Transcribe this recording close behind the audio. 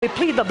We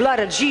plead the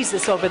blood of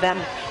Jesus over them.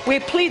 We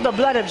plead the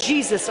blood of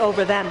Jesus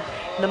over them.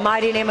 In the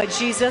mighty name of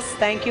Jesus,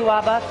 thank you,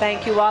 Abba,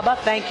 thank you, Abba,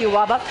 thank you,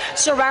 Abba.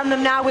 Surround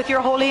them now with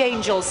your holy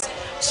angels.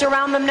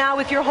 Surround them now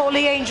with your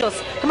holy angels.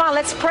 Come on,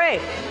 let's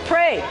pray,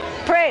 pray,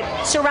 pray.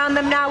 Surround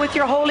them now with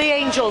your holy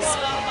angels.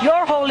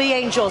 Your holy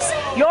angels,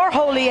 your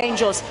holy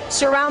angels.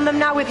 Surround them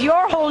now with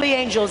your holy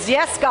angels.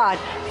 Yes, God.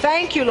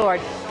 Thank you,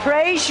 Lord.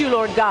 Praise you,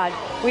 Lord God.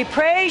 We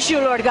praise you,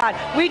 Lord God.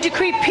 We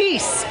decree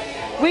peace.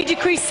 We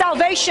decree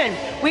salvation.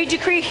 We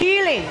decree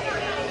healing.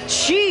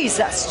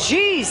 Jesus,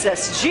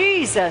 Jesus,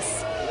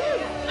 Jesus.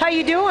 How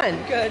you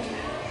doing? Good.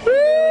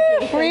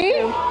 Woo! Free?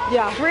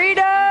 Yeah.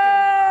 Freedom!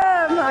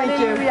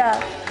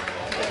 Hallelujah.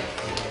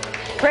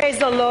 Praise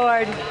the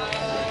Lord.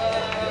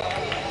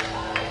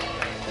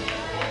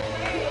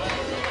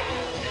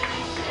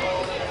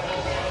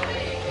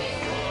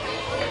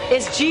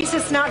 Is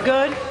Jesus not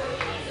good?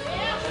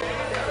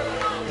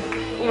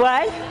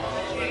 What?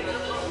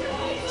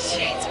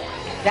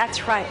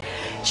 That's right.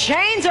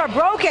 Chains are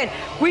broken.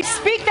 We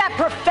speak that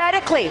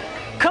prophetically.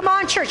 Come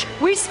on, church.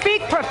 We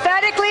speak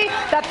prophetically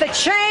that the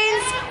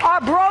chains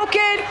are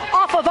broken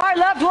off of our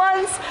loved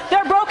ones.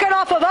 They're broken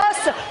off of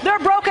us.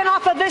 They're broken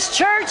off of this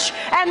church.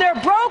 And they're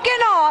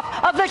broken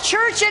off of the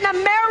church in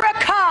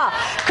America.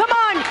 Come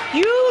on.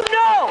 You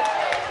know.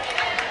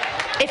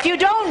 If you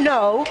don't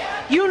know,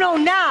 you know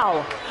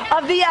now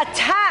of the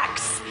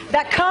attacks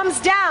that comes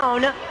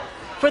down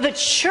for the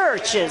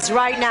churches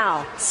right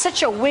now.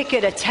 Such a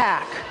wicked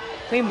attack.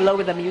 Can we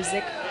lower the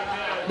music?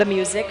 The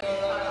music?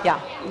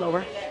 Yeah,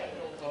 lower.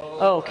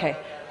 Oh, okay.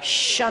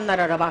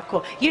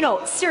 You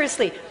know,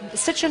 seriously,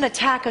 such an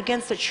attack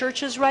against the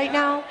churches right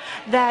now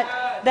that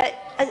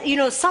you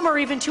know, some are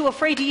even too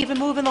afraid to even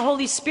move in the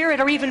Holy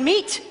Spirit or even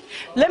meet.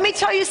 Let me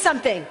tell you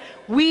something.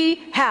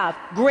 We have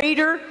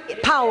greater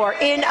power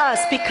in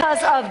us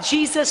because of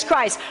Jesus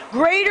Christ.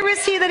 Greater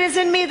is He that is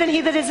in me than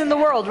he that is in the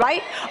world,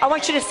 right? I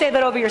want you to say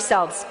that over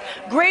yourselves.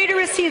 Greater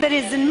is He that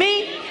is in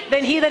me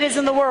than he that is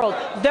in the world.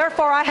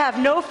 Therefore, I have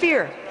no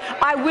fear.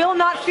 I will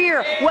not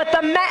fear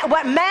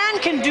what man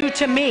can do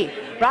to me.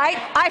 Right?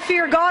 I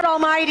fear God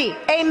Almighty.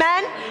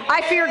 Amen?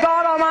 I fear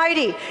God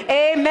Almighty.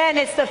 Amen.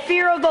 It's the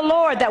fear of the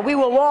Lord that we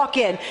will walk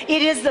in.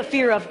 It is the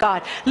fear of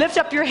God. Lift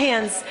up your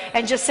hands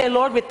and just say,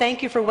 Lord, we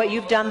thank you for what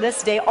you've done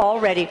this day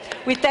already.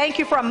 We thank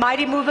you for a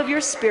mighty move of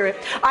your Spirit.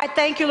 I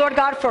thank you, Lord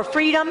God, for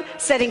freedom,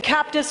 setting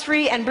captives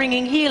free, and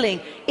bringing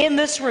healing in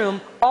this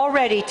room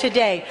already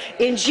today.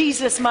 In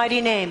Jesus'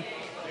 mighty name.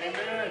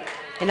 Amen.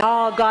 And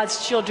all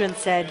God's children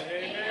said,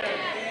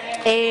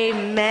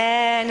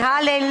 amen.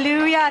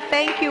 Hallelujah.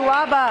 Thank you,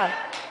 Abba.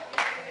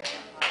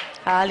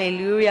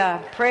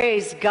 Hallelujah.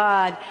 Praise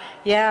God.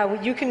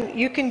 Yeah, you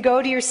can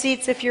go to your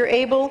seats if you're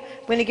able.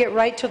 I'm going to get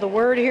right to the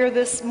word here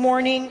this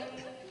morning.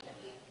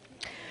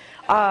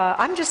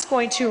 I'm just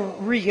going to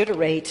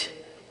reiterate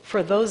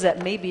for those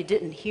that maybe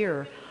didn't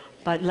hear,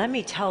 but let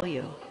me tell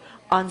you,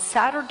 on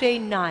Saturday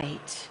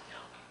night,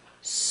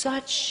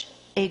 such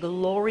a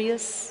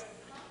glorious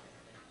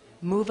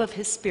move of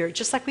His Spirit,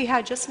 just like we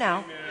had just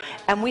now.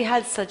 And we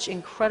had such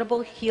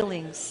incredible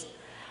healings.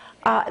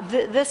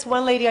 This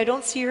one lady, I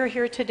don't see her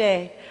here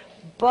today,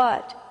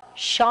 but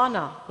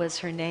Shauna was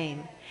her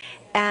name.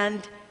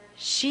 And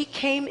she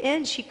came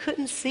in, she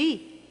couldn't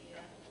see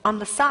on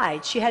the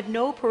side. She had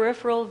no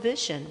peripheral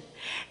vision.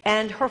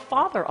 And her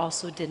father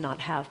also did not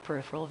have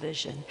peripheral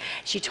vision.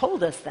 She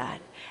told us that.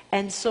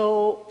 And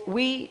so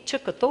we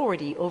took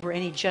authority over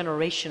any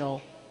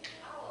generational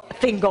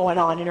thing going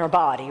on in her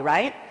body,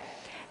 right?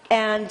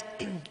 And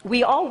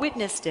we all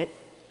witnessed it.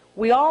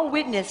 We all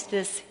witnessed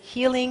this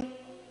healing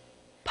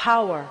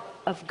power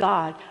of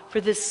God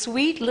for this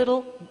sweet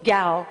little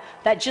gal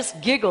that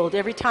just giggled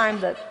every time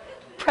the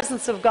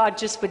presence of God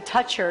just would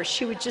touch her.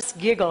 She would just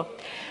giggle.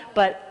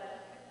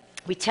 But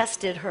we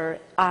tested her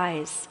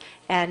eyes,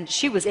 and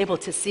she was able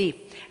to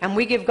see. And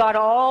we give God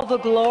all the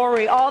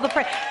glory, all the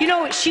praise. You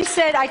know, she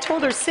said, I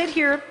told her, sit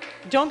here.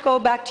 Don't go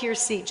back to your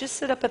seat. Just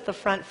sit up at the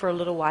front for a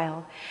little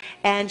while.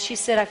 And she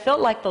said, I felt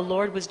like the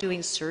Lord was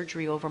doing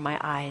surgery over my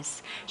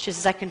eyes. She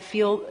says, I can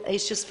feel, it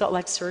just felt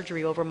like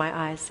surgery over my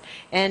eyes.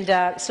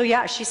 And so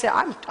yeah, she said,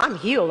 I'm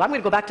healed. I'm going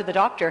to go back to the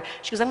doctor.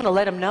 She goes, I'm going to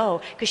let him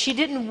know. Because she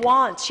didn't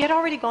want, she had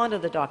already gone to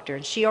the doctor,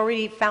 and she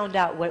already found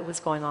out what was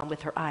going on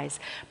with her eyes.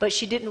 But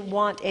she didn't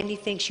want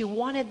anything. She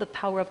wanted the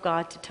power of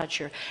God to touch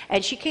her.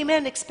 And she came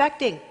in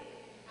expecting.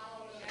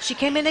 She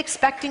came in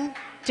expecting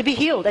to be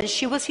healed, and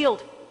she was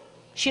healed.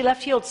 She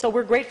left healed, so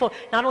we're grateful.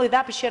 Not only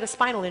that, but she had a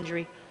spinal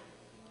injury,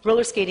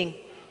 roller skating.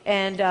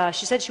 And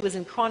she said she was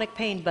in chronic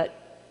pain,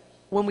 but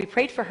when we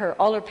prayed for her,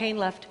 all her pain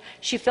left.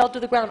 She fell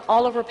to the ground,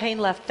 all of her pain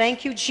left.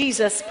 Thank you,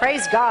 Jesus.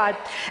 Praise God.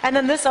 And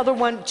then this other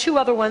one, two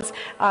other ones,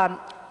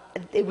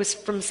 it was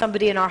from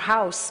somebody in our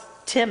house.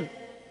 Tim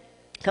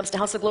comes to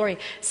House of Glory.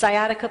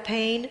 Sciatica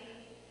pain,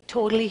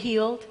 totally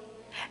healed.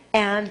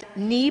 And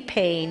knee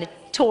pain,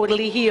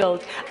 totally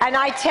healed. And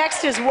I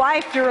text his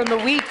wife during the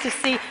week to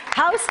see,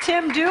 how's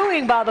Tim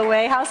doing, by the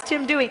way? How's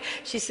Tim doing?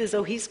 She says,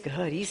 oh, he's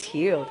good. He's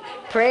healed.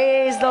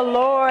 Praise the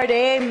Lord.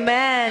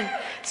 Amen.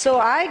 So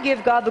I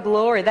give God the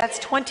glory. That's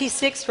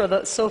 26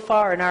 so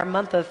far in our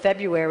month of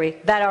February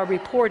that are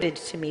reported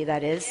to me,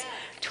 that is.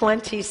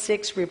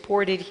 26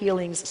 reported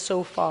healings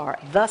so far,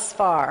 thus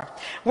far.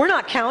 We're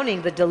not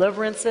counting the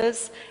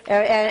deliverances,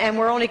 and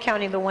we're only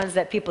counting the ones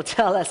that people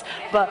tell us.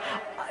 But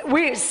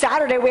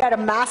Saturday we had a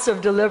massive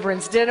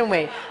deliverance, didn't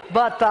we?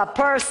 But the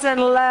person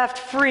left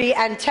free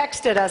and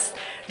texted us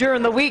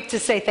during the week to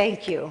say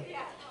thank you.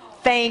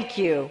 Thank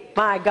you.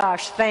 My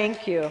gosh,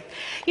 thank you.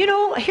 You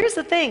know, here's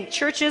the thing.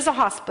 Church is a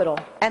hospital.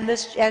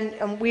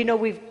 And we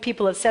know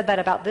people have said that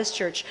about this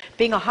church,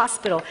 being a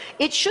hospital.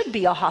 It should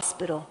be a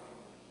hospital.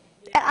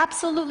 It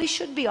absolutely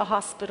should be a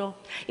hospital.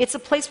 It's a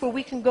place where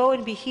we can go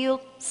and be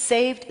healed,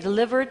 saved,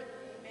 delivered,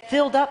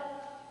 filled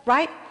up,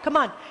 right? Come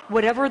on.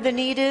 Whatever the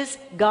need is,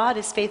 God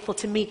is faithful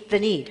to meet the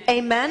need.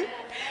 Amen?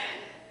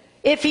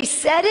 If he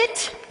said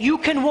it, you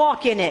can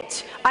walk in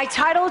it. I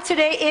titled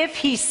today, If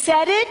He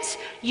Said It,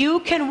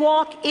 You Can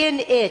Walk in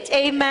It.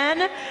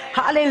 Amen?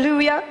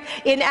 Hallelujah.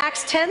 In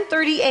Acts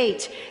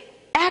 10:38,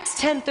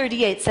 Acts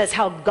 10:38 says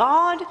how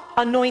God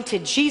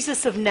anointed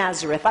Jesus of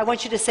Nazareth. I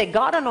want you to say,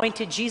 God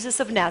anointed Jesus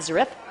of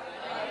Nazareth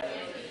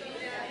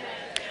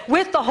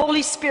with the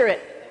Holy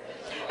Spirit.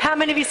 How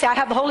many of you say, I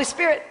have the Holy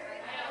Spirit?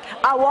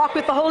 I walk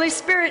with the Holy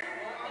Spirit.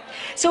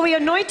 So he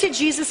anointed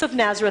Jesus of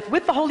Nazareth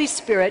with the Holy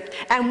Spirit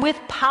and with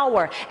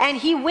power. And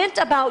he went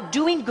about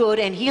doing good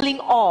and healing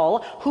all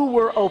who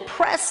were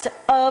oppressed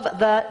of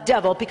the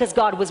devil, because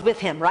God was with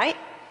him, right?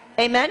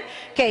 Amen.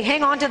 Okay,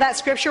 hang on to that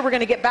scripture. We're going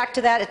to get back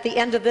to that at the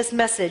end of this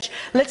message.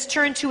 Let's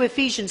turn to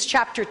Ephesians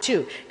chapter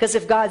 2. Because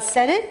if God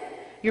said it,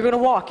 you're going to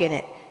walk in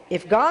it.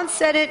 If God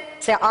said it,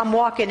 say, I'm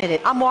walking in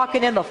it. I'm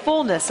walking in the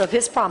fullness of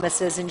his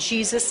promises in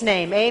Jesus'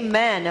 name.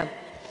 Amen.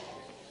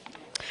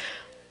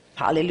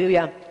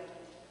 Hallelujah.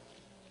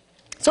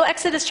 So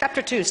Exodus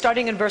chapter 2,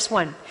 starting in verse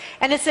 1.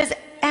 And it says,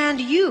 and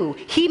you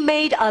he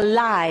made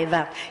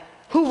alive,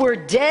 who were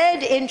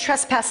dead in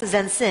trespasses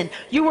and sin.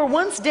 You were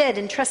once dead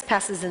in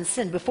trespasses and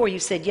sin before you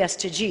said yes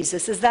to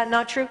Jesus. Is that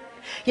not true?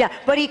 Yeah,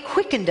 but he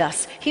quickened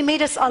us. He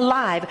made us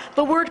alive.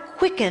 The word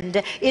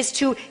quickened is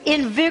to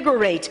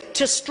invigorate,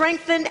 to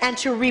strengthen, and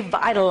to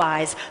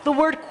revitalize. The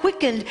word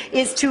quickened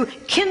is to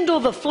kindle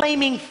the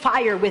flaming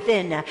fire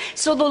within.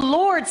 So the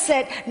Lord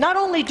said, not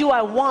only do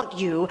I want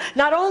you,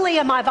 not only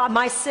am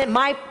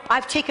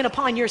I've taken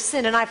upon your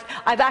sin, and I've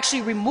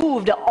actually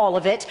removed all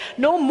of it.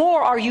 No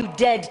more are you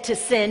dead to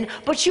sin,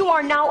 but you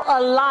are now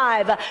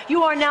alive.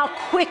 You are now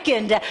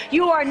quickened.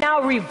 You are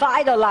now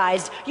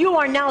revitalized. You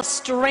are now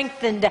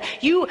strengthened.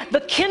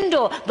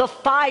 The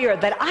fire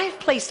that I've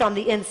placed on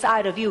the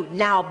inside of you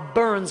now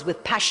burns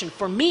with passion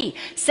for me,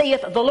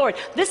 saith the Lord.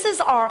 This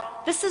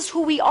is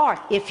who we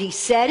are. If he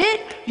said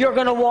it, you're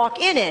going to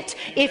walk in it.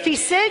 If he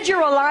said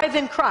you're alive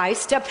in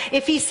Christ,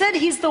 if he said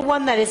he's the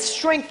one that has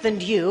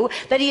strengthened you,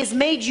 that he has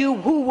made you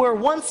who were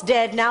once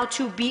dead now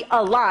to be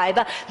alive,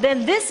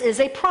 then this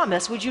is a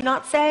promise. Would you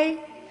not say?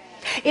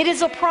 It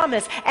is a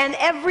promise. And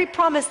every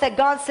promise that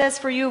God says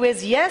for you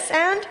is yes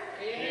and?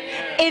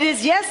 Amen. It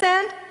is yes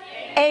and?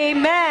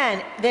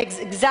 Amen. That's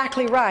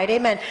exactly right.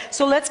 Amen.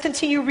 So let's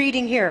continue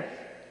reading here.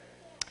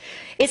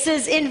 It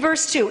says in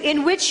verse 2,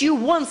 in which you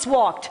once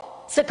walked.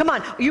 So come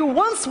on, you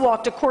once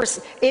walked a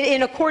course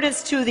in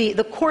accordance to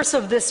the course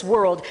of this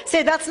world.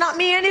 Say, that's not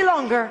me any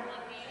longer.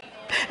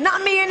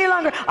 Not me any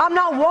longer. I'm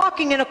not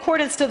walking in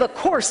accordance to the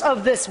course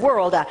of this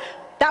world.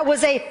 That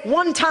was a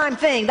one-time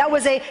thing. That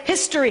was a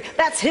history.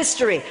 That's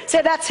history.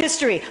 Say, that's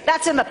history.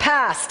 That's in the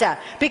past.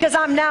 Because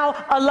I'm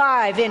now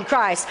alive in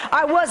Christ.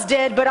 I was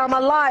dead, but I'm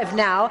alive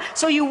now.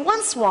 So you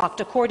once walked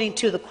according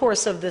to the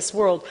course of this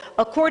world,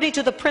 according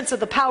to the prince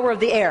of the power of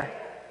the air.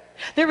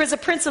 There is a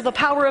prince of the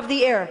power of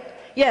the air.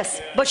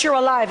 Yes, but you're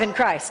alive in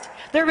Christ.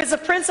 There is a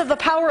prince of the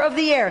power of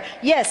the air.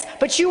 Yes,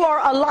 but you are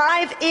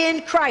alive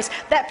in Christ.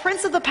 That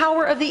prince of the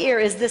power of the air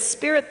is this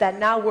spirit that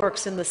now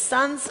works in the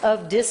sons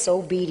of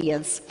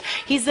disobedience.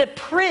 He's a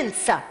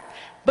prince.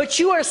 But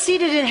you are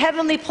seated in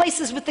heavenly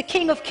places with the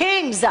King of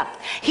Kings.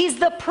 He's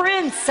the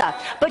prince.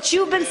 But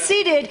you've been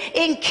seated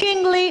in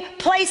kingly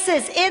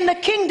places in the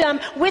kingdom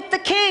with the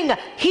king.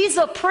 He's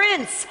a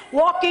prince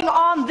walking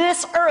on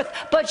this earth.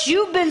 But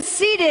you've been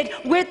seated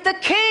with the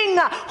king.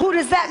 Who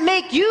does that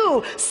make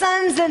you?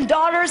 Sons and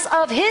daughters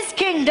of his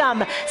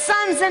kingdom.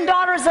 Sons and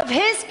daughters of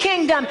his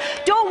kingdom.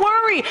 Don't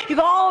worry. You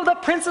go, oh, the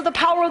prince of the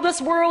power of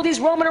this world, he's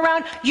roaming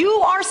around. You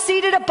are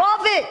seated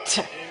above it.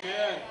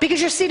 Amen.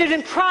 Because you're seated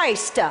in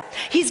Christ.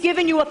 He's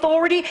given you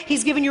authority.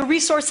 He's given you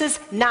resources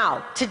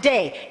now,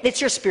 today.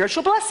 It's your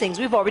spiritual blessings.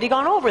 We've already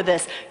gone over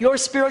this. Your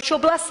spiritual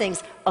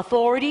blessings,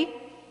 authority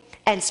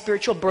and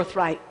spiritual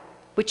birthright,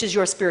 which is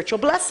your spiritual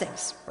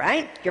blessings,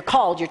 right? You're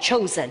called, you're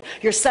chosen,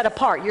 you're set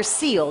apart, you're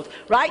sealed,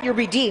 right? You're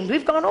redeemed.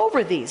 We've gone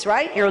over these,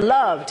 right? You're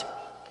loved.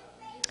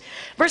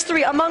 Verse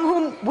 3, among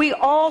whom we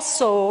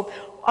also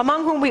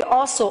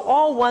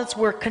all once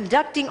were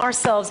conducting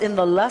ourselves in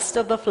the lust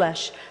of the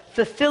flesh,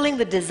 fulfilling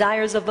the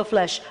desires of the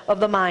flesh, of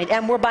the mind,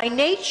 and were by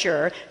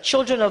nature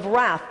children of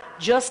wrath,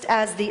 just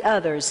as the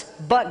others.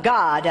 But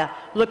God,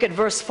 look at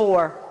verse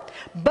 4.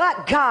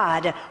 But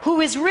God,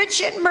 who is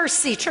rich in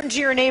mercy. Turn to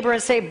your neighbor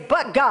and say,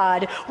 but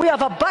God. We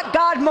have a but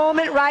God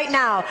moment right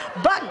now.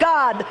 But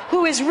God,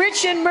 who is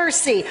rich in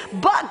mercy.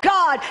 But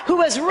God,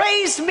 who has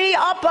raised me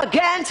up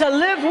again to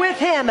live with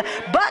him.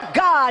 But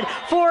God,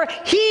 for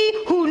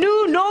he who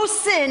knew no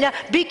sin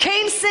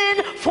became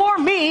sin for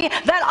me,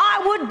 that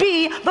I would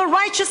be the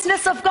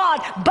righteousness of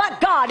God.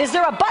 But God, is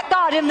there a but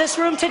God in this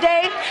room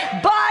today?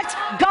 But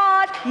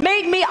God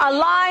made me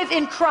alive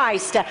in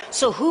Christ.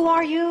 So who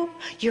are you?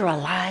 You're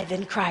alive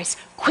in Christ,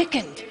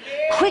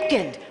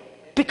 quickened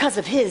because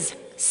of his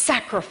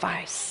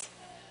sacrifice.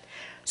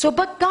 So,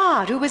 but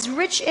God, who is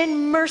rich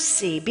in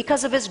mercy,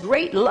 because of his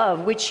great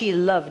love which he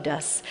loved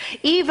us,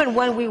 even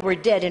when we were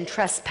dead in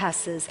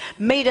trespasses,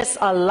 made us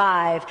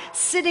alive,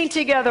 sitting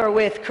together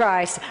with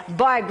Christ.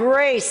 By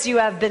grace you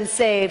have been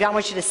saved. I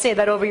want you to say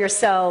that over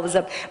yourselves.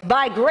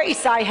 By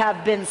grace I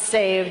have been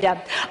saved.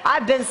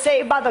 I've been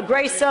saved by the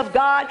grace of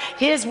God.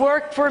 His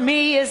work for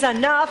me is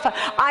enough.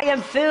 I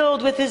am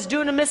filled with his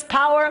dunamis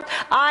power.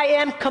 I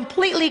am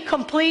completely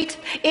complete.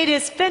 It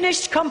is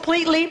finished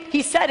completely.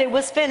 He said it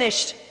was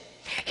finished.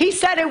 He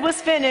said it was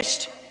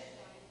finished.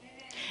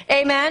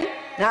 Amen.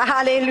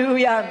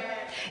 Hallelujah.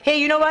 Hey,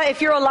 you know what?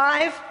 If you're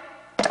alive,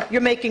 you're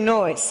making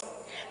noise.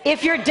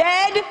 If you're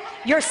dead,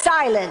 you're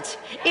silent.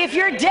 If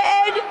you're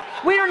dead,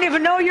 we don't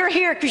even know you're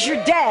here because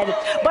you're dead.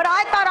 But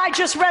I thought I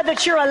just read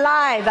that you're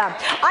alive.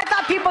 I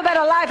thought people that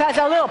are alive has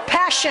a little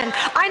passion.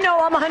 I know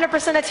I'm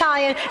 100%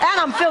 Italian and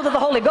I'm filled with the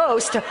Holy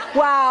Ghost.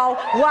 Wow,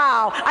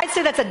 wow. I'd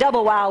say that's a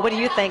double wow. What do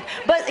you think?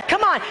 But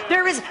come on,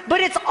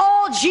 but it's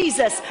all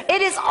Jesus.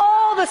 It is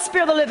all the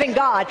Spirit of the living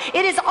God.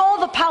 It is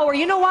all the power.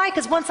 You know why?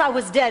 Because once I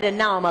was dead and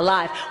now I'm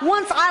alive.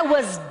 Once I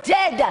was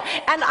dead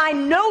and I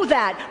know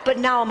that, but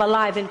now I'm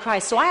alive in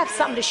Christ. So I have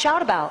something to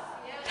shout about.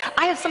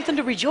 I have something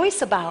to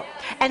rejoice about.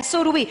 And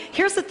so do we.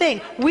 Here's the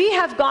thing. We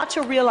have got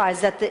to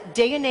realize that the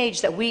day and age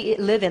that we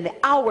live in, the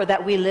hour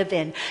that we live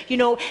in, you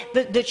know,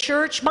 the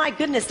church, my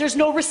goodness, there's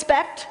no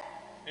respect.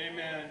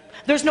 Amen.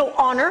 There's no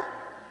honor.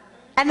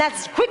 And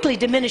that's quickly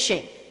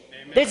diminishing.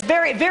 Amen.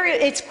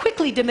 It's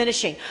quickly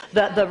diminishing.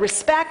 The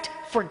respect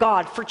for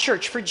God, for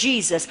church, for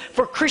Jesus,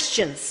 for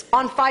Christians,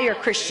 on fire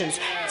Christians.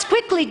 It's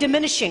quickly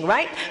diminishing,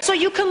 right? So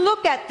you can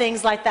look at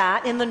things like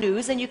that in the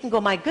news and you can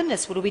go, my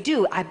goodness, what do we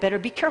do? I better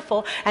be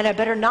careful and I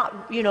better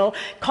not, you know,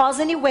 cause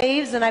any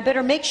waves, and I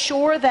better make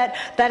sure that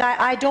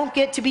I don't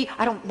get to be,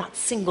 I'm not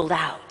singled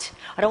out.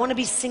 I don't want to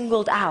be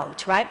singled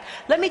out, right?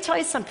 Let me tell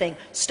you something.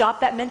 Stop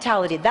that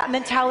mentality. That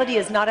mentality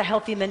is not a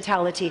healthy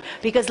mentality,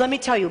 because let me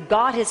tell you,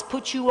 God has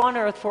put you on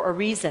earth for a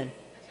reason.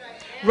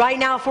 Right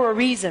now for a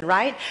reason,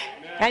 right?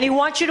 And he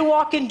wants you to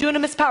walk in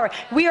dunamis power.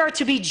 We are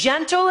to be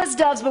gentle as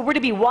doves, but we're to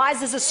be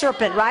wise as a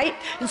serpent, right?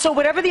 And so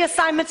whatever the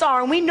assignments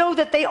are, and we know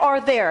that they are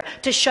there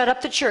to shut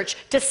up the church,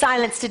 to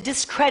silence, to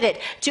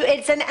discredit,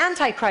 it's an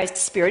antichrist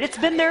spirit. It's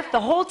been there the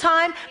whole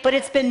time, but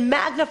it's been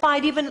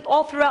magnified even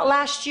all throughout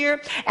last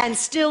year and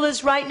still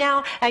is right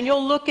now. And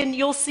you'll look and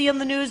you'll see in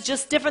the news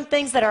just different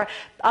things that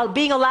are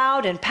being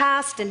allowed and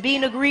passed and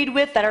being agreed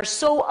with that are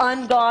so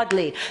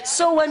ungodly.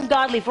 So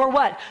ungodly. For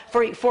what?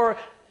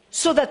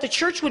 So that the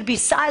church would be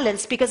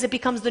silenced, because it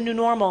becomes the new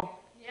normal.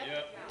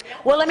 Yep.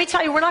 Well, let me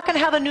tell you, we're not going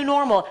to have a new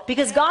normal,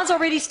 because God's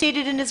already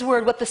stated in his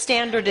word what the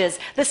standard is.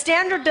 The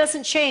standard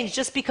doesn't change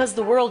just because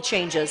the world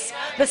changes.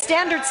 The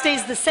standard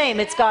stays the same.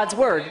 It's God's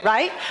word,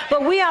 right?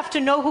 But we have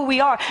to know who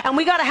we are, and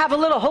we got to have a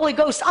little Holy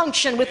Ghost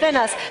unction within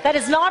us that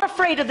is not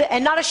afraid of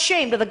and not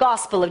ashamed of the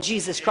gospel of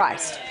Jesus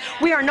Christ.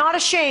 We are not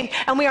ashamed,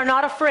 and we are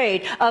not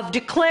afraid of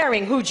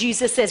declaring who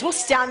Jesus is. We'll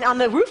stand on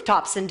the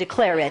rooftops and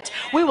declare it.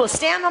 We will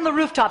stand on the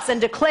rooftops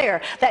and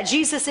declare that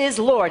Jesus is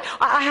Lord.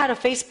 I had a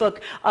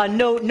Facebook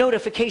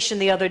notification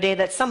the other day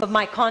that some of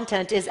my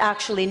content is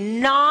actually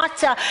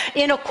not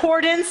in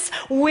accordance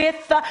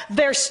with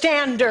their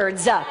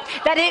standards, that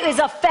it is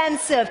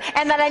offensive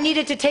and that I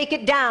needed to take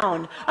it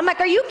down. I'm like,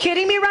 are you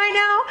kidding me right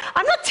now?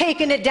 I'm not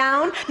taking it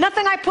down.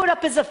 Nothing I put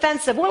up is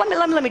offensive. Well,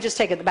 let me just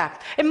take it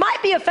back. It might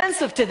be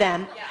offensive to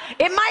them.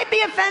 It might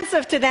be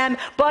offensive to them,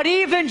 but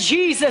even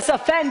Jesus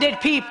offended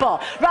people,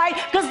 right?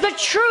 Because the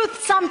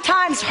truth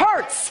sometimes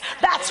hurts.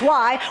 That's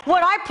why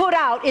what I put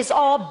out is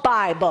all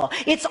Bible.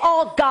 It's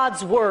all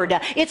God's word.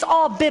 It's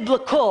all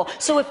biblical.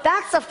 So if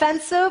that's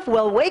offensive,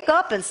 well, wake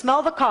up and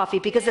smell the coffee,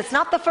 because it's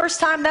not the first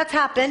time that's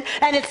happened,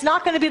 and it's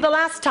not going to be the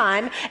last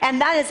time, and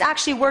that is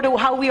actually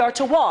how we are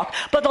to walk.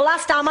 But the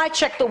last time I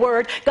checked the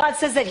word, God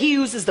says that he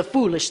uses the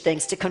foolish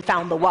things to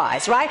confound the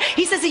wise, right?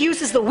 He says he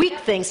uses the weak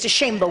things to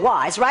shame the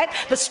wise, right?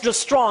 The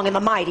strong and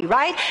the mighty,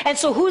 right? And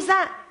so who's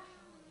that?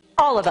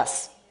 All of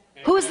us.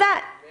 Who's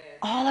that?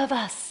 All of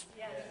us.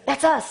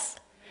 That's us.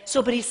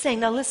 So, but he's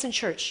saying, now listen,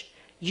 church,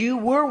 you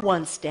were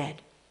once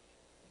dead,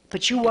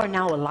 but you are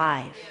now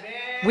alive.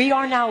 We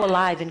are now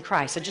alive in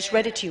Christ. I just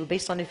read it to you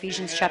based on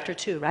Ephesians chapter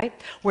 2, right?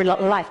 We're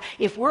alive.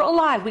 If we're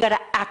alive, we got to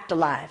act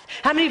alive.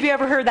 How many of you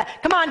ever heard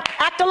that? Come on,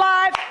 act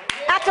alive,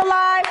 act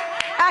alive,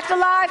 act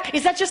alive.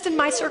 Is that just in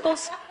my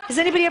circles? Has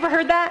anybody ever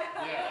heard that?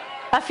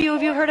 A few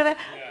of you heard of that?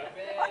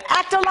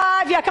 Act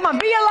alive. Yeah, come on.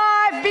 Be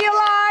alive, be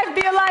alive,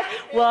 be alive.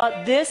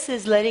 Well, this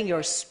is letting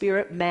your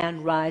spirit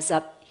man rise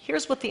up.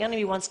 Here's what the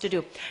enemy wants to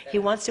do. He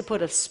wants to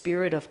put a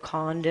spirit of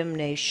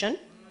condemnation.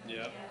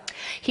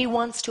 He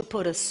wants to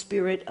put a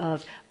spirit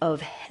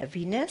of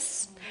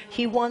heaviness.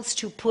 He wants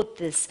to put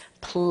this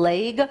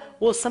plague.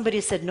 Well,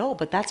 somebody said, no,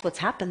 but that's what's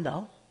happened,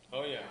 though.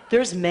 Oh, yeah.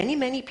 There's many,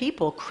 many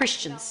people,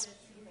 Christians,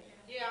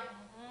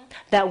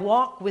 that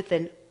walk with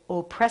an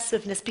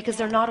oppressiveness because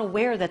they're not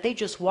aware that they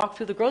just walked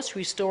through the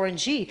grocery store and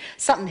gee,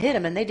 something hit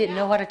them and they didn't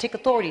know how to take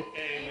authority.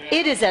 Amen.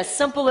 It is as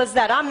simple as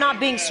that. I'm not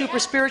being super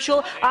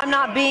spiritual. I'm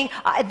not being,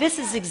 this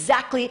is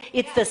exactly,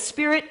 it's the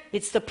spirit,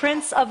 it's the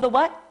prince of the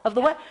what? Of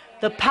the what?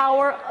 The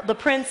power, the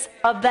prince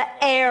of the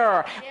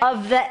air,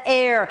 of the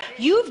air.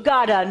 You've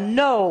got to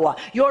know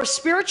your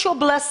spiritual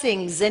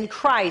blessings in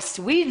Christ.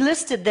 We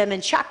listed them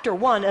in chapter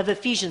 1 of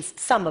Ephesians,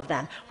 some of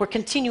them. We're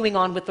continuing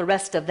on with the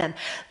rest of them.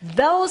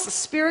 Those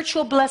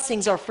spiritual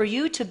blessings are for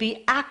you to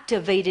be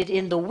activated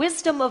in the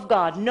wisdom of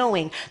God,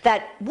 knowing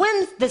that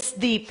when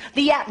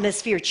the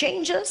atmosphere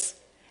changes,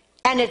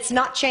 and it's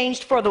not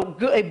changed for the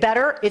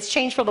better, it's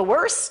changed for the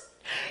worse,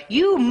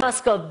 you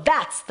must go,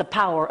 that's the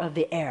power of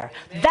the air.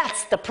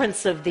 That's the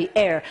prince of the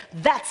air.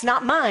 That's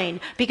not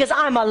mine because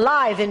I'm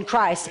alive in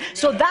Christ.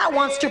 So that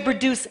wants to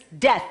produce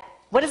death.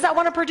 What does that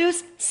want to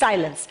produce?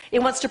 Silence. It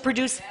wants to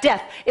produce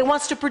death. It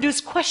wants to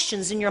produce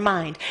questions in your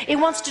mind. It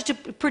wants to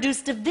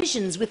produce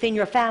divisions within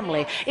your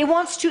family. It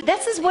wants to,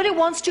 this is what it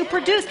wants to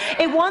produce.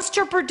 It wants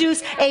to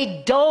produce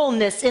a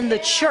dullness in the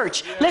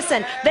church.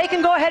 Listen, they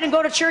can go ahead and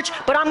go to church,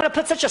 but I'm going to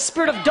put such a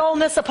spirit of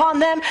dullness upon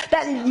them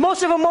that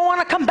most of them won't want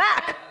to come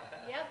back.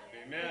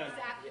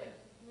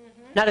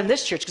 Not in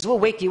this church, because we'll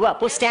wake you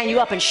up. We'll stand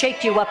you up and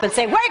shake you up and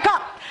say, wake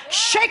up!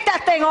 Shake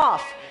that thing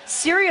off!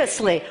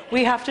 Seriously,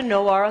 we have to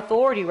know our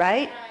authority,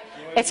 right?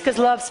 It's because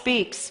love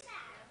speaks.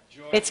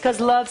 It's because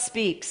love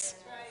speaks.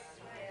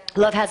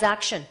 Love has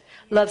action.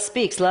 Love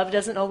speaks. Love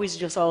doesn't always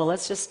just, oh,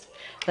 let's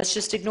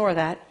just ignore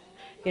that.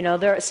 You know,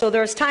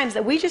 there's times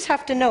that we just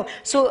have to know.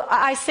 So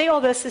I say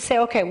all this to say,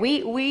 okay,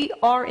 we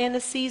are in a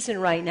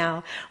season right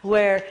now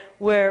where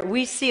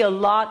we see a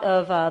lot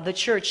of the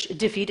church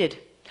defeated.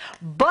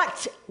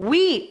 But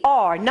we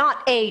are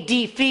not a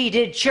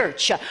defeated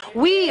church.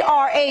 We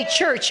are a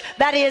church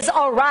that is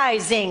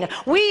arising.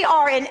 We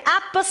are an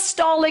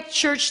apostolic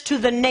church to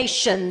the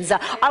nations.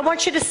 I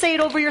want you to say it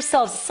over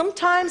yourselves.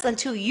 Sometimes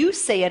until you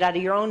say it out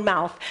of your own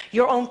mouth,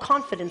 your own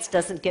confidence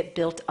doesn't get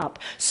built up.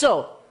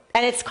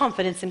 And it's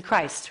confidence in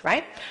Christ,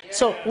 right?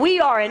 So we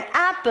are an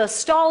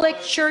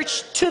apostolic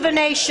church to the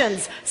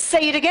nations.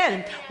 Say it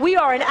again. We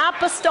are an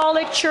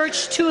apostolic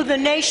church to the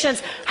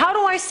nations. How do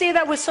I say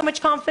that with so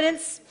much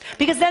confidence?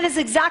 Because that is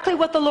exactly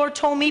what the Lord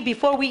told me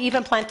before we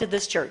even planted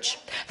this church.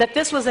 That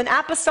this was an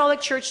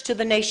apostolic church to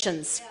the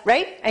nations,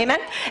 right?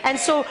 Amen? And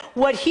so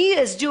what He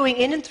is doing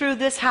in and through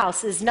this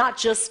house is not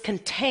just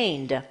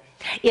contained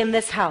in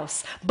this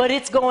house, but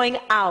it's going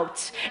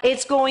out.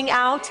 It's going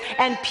out,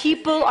 and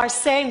people are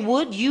saying,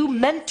 would you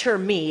mentor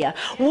me?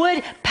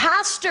 Would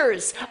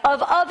pastors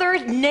of other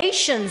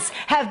nations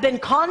have been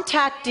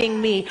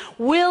contacting me?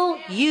 Will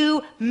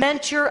you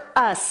mentor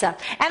us? And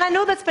I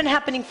know that's been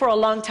happening for a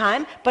long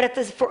time, but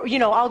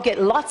I'll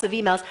get lots of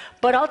emails,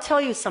 but I'll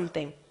tell you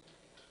something.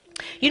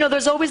 You know,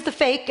 there's always the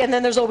fake and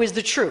then there's always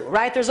the true,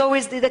 right? There's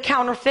always the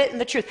counterfeit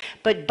and the truth.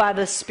 But by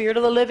the Spirit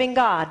of the living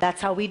God, that's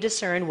how we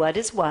discern what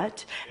is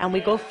what. And we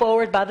go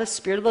forward by the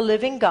Spirit of the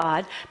living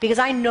God, because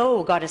I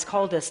know God has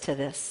called us to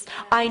this.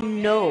 I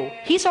know.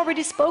 He's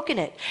already spoken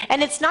it.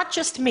 And it's not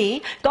just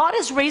me. God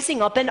is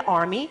raising up an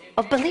army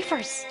of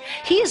believers.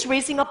 He is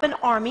raising up an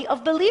army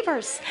of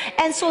believers.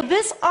 And so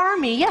this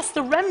army, yes,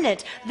 the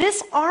remnant,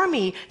 this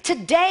army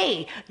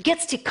today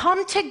gets to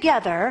come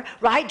together,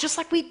 right? Just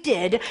like we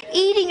did,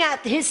 eating at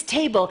His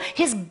table,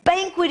 His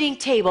banqueting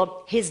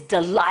table, His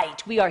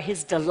delight. We are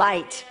His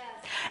delight.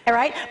 All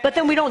right? But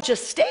then we don't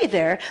just stay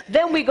there.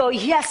 Then we go,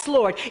 yes,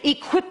 Lord,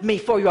 equip me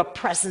for your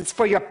presence,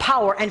 for your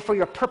power, and for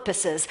your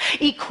purposes.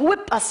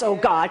 Equip us, oh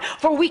God,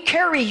 for we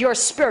carry your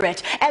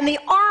Spirit. And the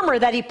armor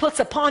that He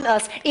puts upon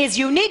us is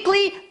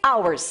uniquely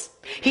ours.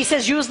 He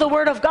says, use the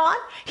word of God.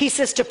 He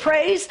says to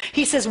praise.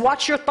 He says,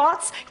 watch your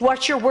thoughts,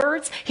 watch your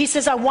words. He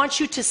says, I want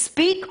you to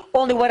speak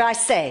only what I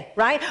say,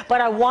 right? But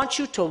I want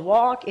you to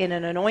walk in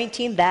an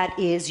anointing that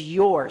is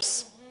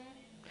yours.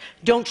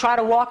 Don't try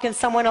to walk in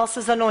someone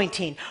else's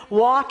anointing.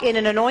 Walk in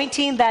an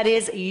anointing that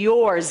is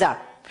yours.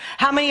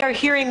 How many are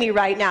hearing me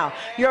right now?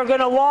 You're going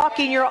to walk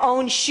in your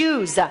own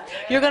shoes.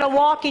 You're going to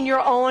walk in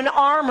your own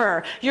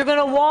armor. You're going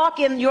to walk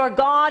in your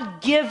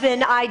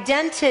God-given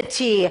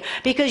identity,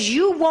 because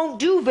you won't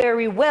do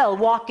very well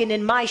walking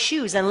in my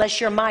shoes unless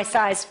you're my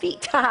size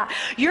feet.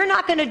 You're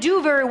not going to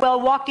do very well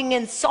walking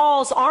in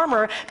Saul's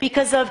armor,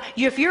 because of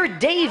if you're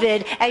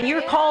David and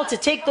you're called to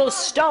take those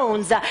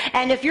stones,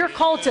 and if you're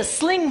called to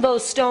sling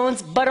those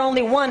stones, but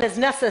only one is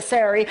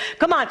necessary.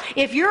 Come on,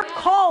 if you're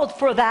called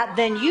for that,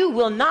 then you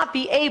will not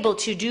be able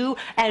to do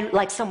and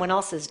like someone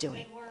else is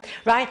doing.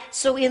 Right?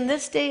 So in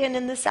this day and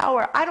in this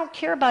hour, I don't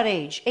care about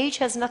age. Age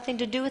has nothing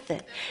to do with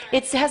it.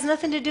 It has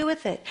nothing to do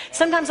with it.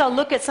 Sometimes I'll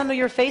look at some of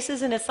your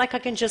faces and it's like I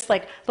can just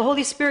like, the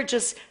Holy Spirit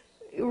just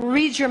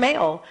reads your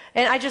mail.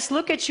 And I just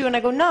look at you and I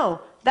go,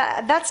 no,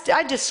 that's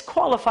I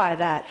disqualify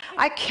that.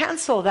 I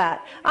cancel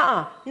that.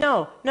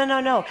 No.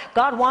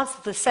 God wants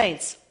the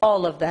saints,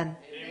 all of them.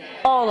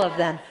 All of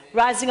them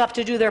rising up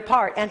to do their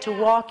part and to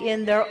walk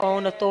in their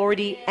own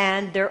authority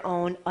and their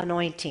own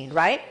anointing,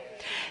 right?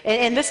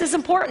 And this is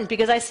important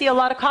because I see a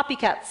lot of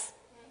copycats.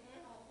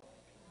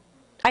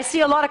 I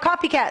see a lot of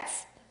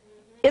copycats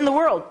in the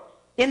world,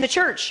 in the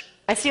church.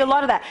 I see a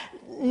lot of that.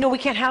 No, we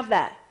can't have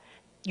that.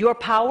 Your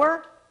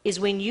power is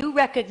when you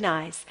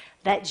recognize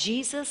that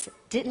Jesus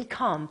didn't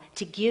come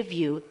to give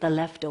you the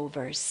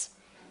leftovers.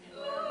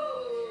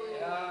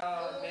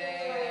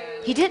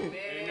 He didn't.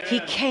 He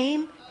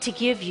came to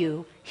give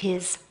you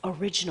his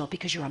original,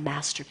 because you're a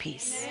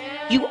masterpiece.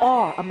 You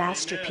are a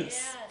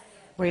masterpiece.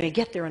 We're going to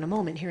get there in a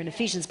moment here in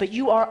Ephesians, but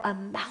you are a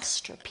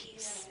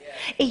masterpiece.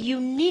 A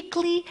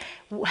uniquely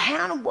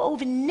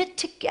hand-woven, knit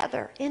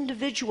together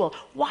individual.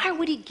 Why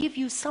would he give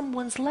you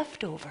someone's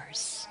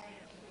leftovers?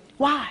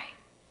 Why?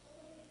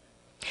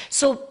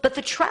 So, but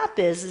the trap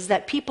is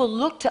that people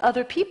look to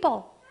other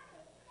people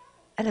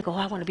and they go, oh,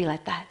 I want to be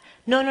like that.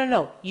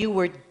 No. You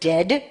were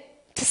dead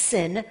to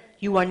sin.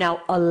 You are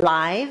now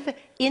alive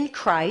in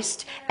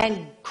Christ,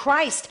 and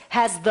Christ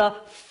has the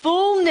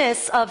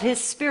fullness of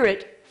his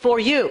Spirit for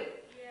you.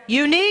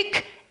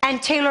 Unique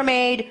and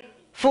tailor-made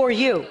for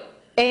you.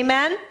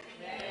 Amen?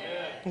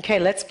 Okay,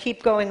 let's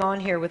keep going on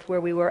here with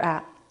where we were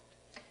at.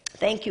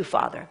 Thank you,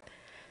 Father.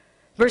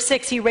 Verse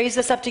 6, he raised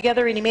us up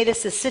together and he made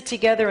us to sit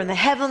together in the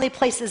heavenly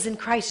places in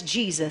Christ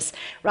Jesus,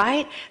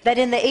 right? That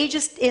in the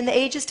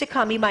ages to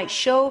come, he might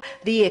show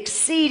the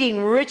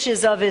exceeding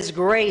riches of his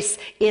grace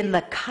in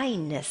the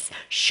kindness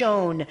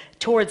shown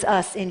towards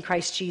us in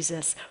Christ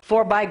Jesus.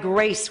 For by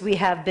grace we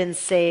have been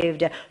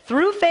saved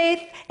through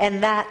faith,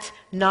 and that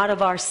not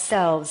of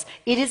ourselves.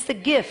 It is the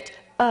gift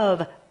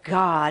of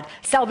God.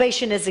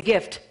 Salvation is a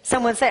gift.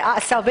 Someone say,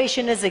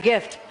 salvation is a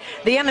gift.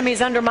 The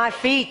enemy's under my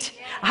feet.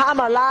 I'm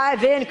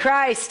alive in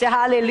Christ.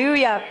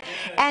 Hallelujah.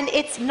 And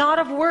it's not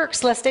of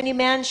works, lest any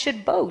man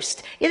should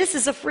boast. This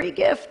is a free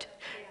gift.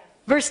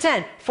 Verse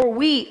 10, for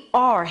we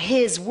are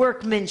his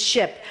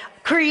workmanship,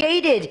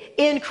 created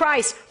in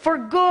Christ for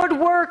good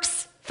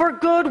works,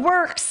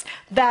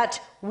 that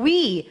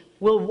we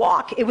will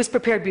walk. It was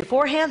prepared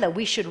beforehand that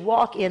we should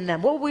walk in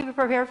them. What were we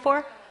prepared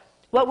for?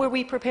 What were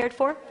we prepared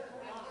for?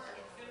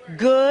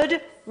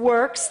 Good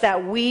works,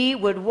 that we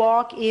would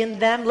walk in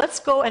them. Let's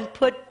go and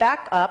put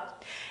back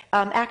up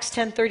Acts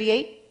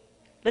 10:38.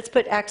 Let's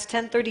put Acts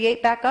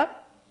 10:38 back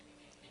up.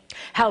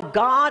 How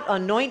God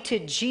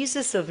anointed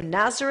Jesus of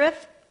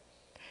Nazareth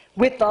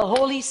with the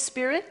Holy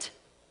Spirit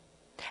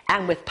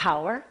and with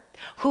power,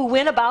 who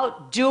went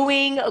about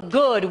doing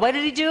good. What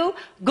did he do?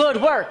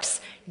 Good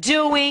works.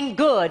 Doing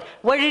good.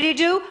 What did he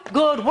do?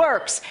 Good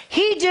works.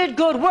 He did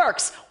good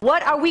works.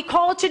 What are we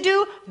called to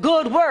do?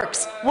 Good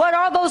works. What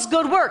are those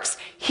good works?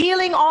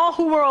 Healing all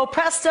who were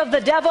oppressed of the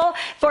devil,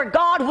 for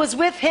God was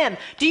with him.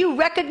 Do you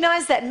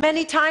recognize that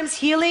many times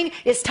healing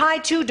is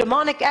tied to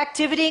demonic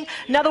activity?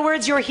 In other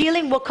words, your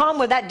healing will come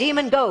where that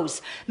demon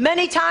goes.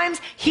 Many times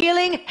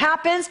healing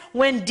happens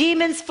when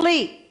demons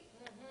flee.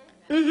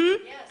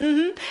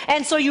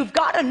 And so you've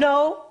got to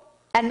know,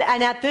 and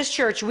at this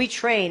church we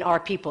train our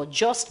people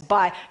just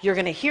by, you're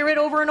going to hear it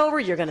over and over,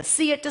 you're going to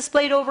see it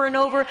displayed over and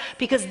over,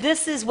 because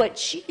this is what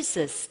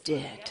Jesus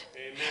did.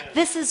 Amen.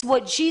 This is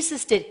what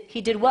Jesus did.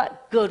 He did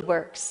what? Good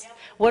works.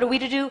 What are we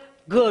to do?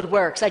 Good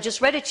works. I just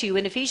read it to you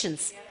in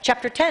Ephesians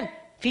chapter 10,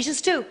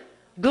 Ephesians 2.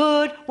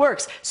 Good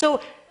works.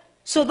 So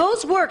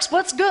those works,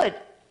 what's good?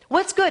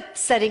 What's good?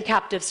 Setting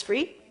captives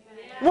free.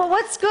 Well,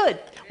 what's good?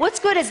 What's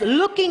good is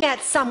looking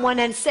at someone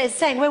and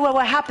saying, wait,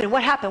 what happened?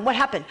 What happened? What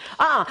happened?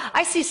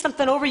 I see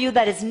something over you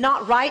that is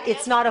not right.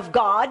 It's not of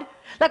God.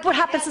 Like what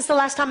happened since the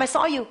last time I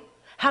saw you?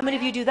 How many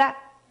of you do that?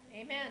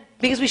 Amen.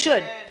 Because we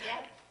should.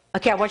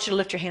 Okay, I want you to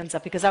lift your hands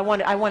up, because I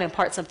want to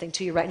impart something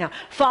to you right now.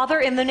 Father,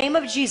 in the name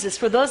of Jesus,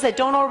 for those that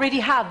don't already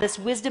have this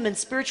wisdom and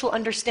spiritual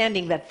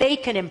understanding that they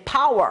can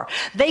empower,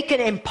 they can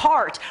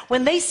impart,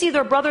 when they see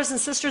their brothers and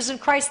sisters in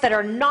Christ that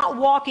are not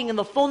walking in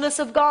the fullness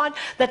of God,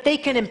 that they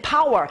can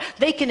empower,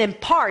 they can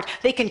impart,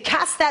 they can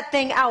cast that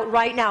thing out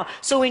right now.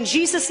 So in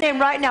Jesus' name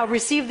right now,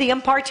 receive the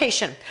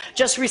impartation.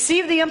 Just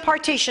receive the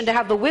impartation to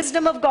have the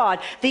wisdom of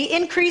God, the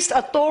increased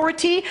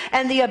authority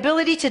and the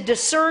ability to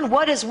discern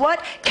what is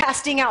what,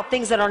 casting out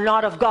things that are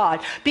not of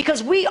God,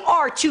 because we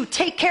are to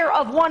take care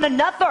of one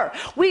another.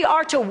 We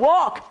are to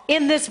walk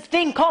in this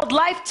thing called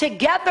life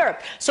together.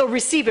 So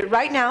receive it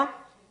right now.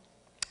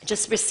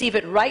 Just receive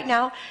it right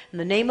now. In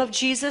the name of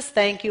Jesus,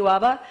 thank you,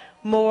 Abba.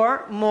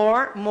 More,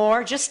 more,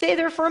 more. Just stay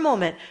there for a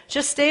moment.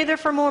 Just stay there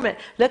for a moment.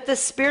 Let the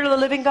Spirit of the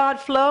living God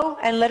flow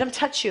and let Him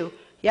touch you.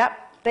 Yep.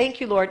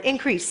 Thank you, Lord.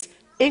 Increase,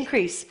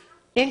 increase,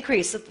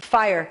 increase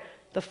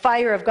the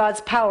fire of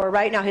God's power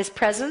right now. His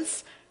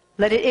presence.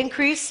 Let it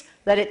increase.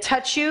 Let it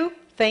touch you.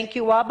 Thank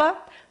you, Abba.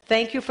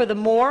 Thank you for the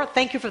more.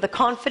 Thank you for the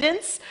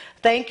confidence.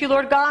 Thank you,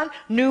 Lord God.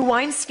 New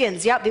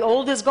wineskins. Yep. The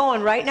old is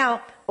going right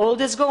now. Old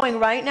is going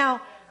right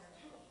now.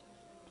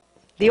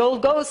 The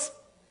old goes.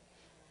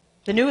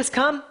 The new has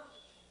come.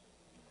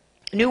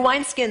 New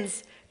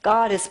wineskins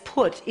God has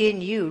put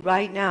in you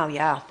right now.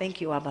 Yeah,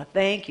 thank you, Abba.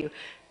 Thank you.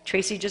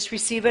 Tracy, just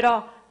receive it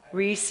all.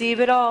 Receive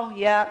it all.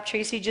 Yeah,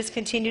 Tracy, just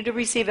continue to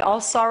receive it.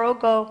 All sorrow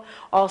go.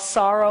 All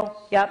sorrow.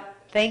 Yep.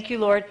 Thank you,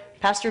 Lord.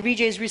 Pastor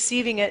VJ is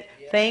receiving it.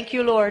 Thank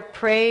you, Lord.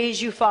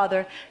 Praise you,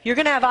 Father. You're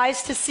going to have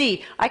eyes to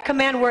see. I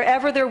command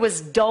wherever there was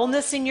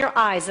dullness in your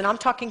eyes, and I'm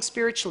talking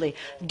spiritually,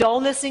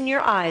 dullness in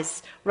your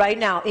eyes, right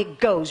now,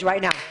 it goes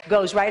right now.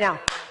 Goes right now.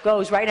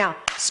 Goes right now.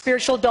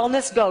 Spiritual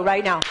dullness, go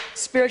right now.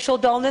 Spiritual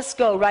dullness,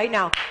 go right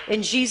now.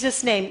 In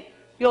Jesus' name.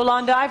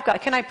 Yolanda,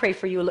 can I pray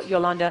for you,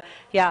 Yolanda?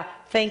 Yeah.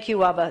 Thank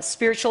you, Abba.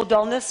 Spiritual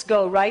dullness,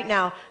 go right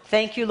now.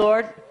 Thank you,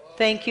 Lord.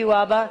 Thank you,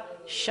 Abba.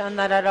 Fill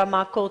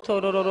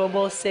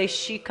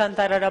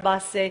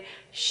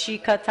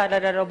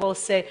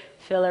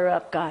her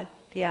up, God.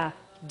 Yeah.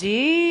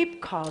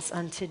 Deep calls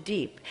unto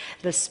deep.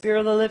 The Spirit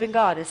of the living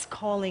God is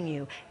calling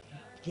you.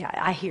 Yeah,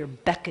 I hear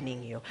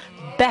beckoning you.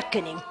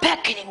 Beckoning,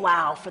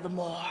 wow, for the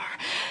more.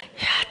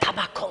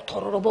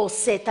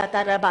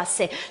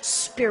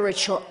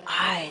 Spiritual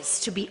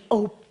eyes to be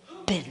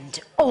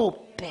opened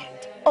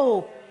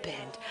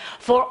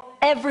for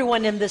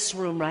everyone in this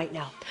room right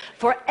now.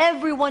 For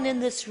everyone in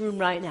this room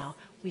right now,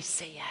 we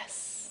say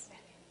yes.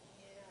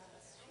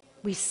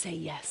 We say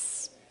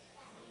yes.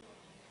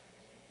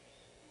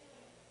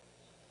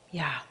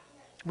 Yeah,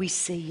 we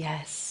say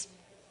yes.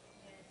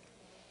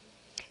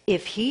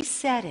 If He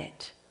said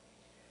it,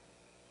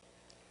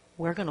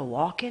 we're going to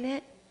walk in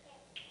it.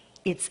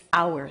 It's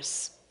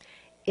ours.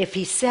 If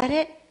He said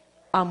it,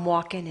 I'm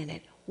walking in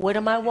it. What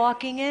am I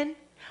walking in?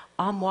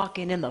 I'm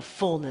walking in the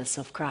fullness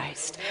of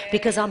Christ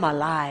because I'm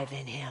alive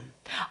in Him.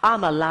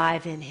 I'm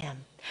alive in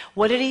Him.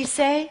 What did He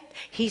say?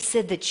 He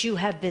said that you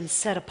have been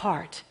set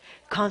apart,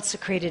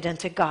 consecrated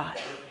unto God,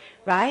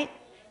 right?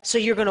 So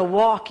you're going to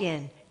walk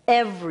in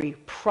every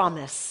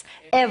promise,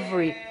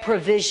 every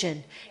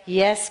provision.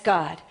 Yes,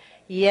 God.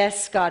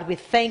 Yes, God. We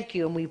thank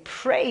you and we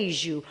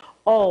praise you,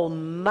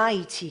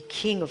 Almighty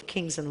King of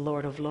Kings and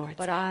Lord of Lords.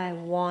 But I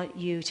want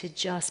you to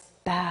just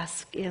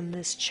bask in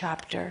this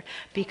chapter,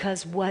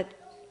 because what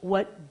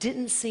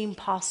didn't seem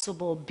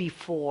possible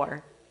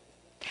before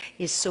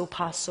is so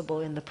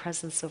possible in the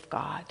presence of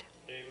God.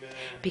 Amen.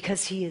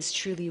 Because He is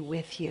truly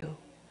with you.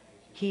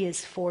 He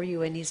is for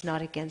you and He's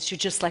not against you,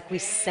 just like we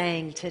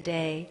sang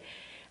today.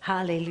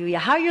 Hallelujah.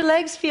 How are your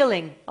legs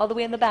feeling? All the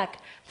way in the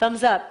back.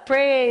 Thumbs up.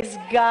 Praise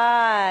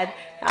God.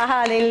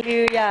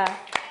 Hallelujah.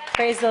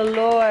 Praise the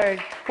Lord.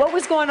 What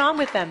was going on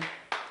with them?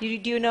 Do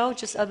you know,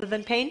 just other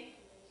than pain?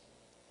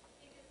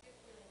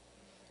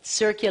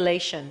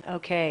 Circulation.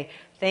 Okay.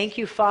 Thank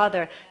you,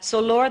 Father. So,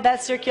 Lord,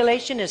 that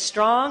circulation is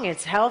strong,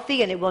 it's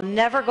healthy, and it will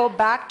never go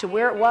back to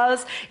where it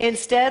was.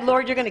 Instead,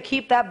 Lord, you're going to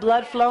keep that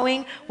blood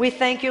flowing. We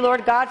thank you,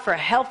 Lord God, for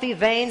healthy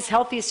veins,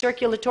 healthy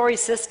circulatory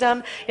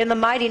system. In the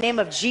mighty name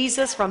of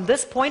Jesus, from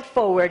this point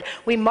forward,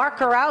 we mark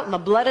her out in the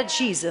blood of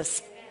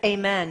Jesus.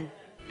 Amen.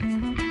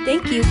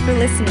 Thank you for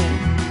listening.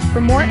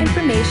 For more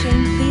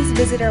information, please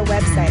visit our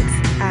websites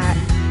at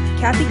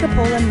Kathy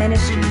Capola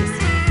Ministries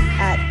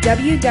at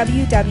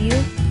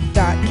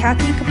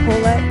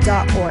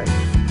www.kathycapola.org.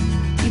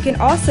 You can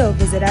also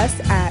visit us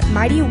at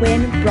Mighty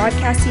Wind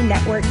Broadcasting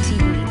Network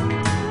TV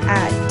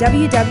at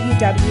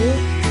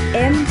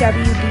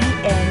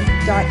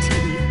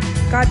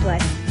www.mwbn.tv. God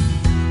bless.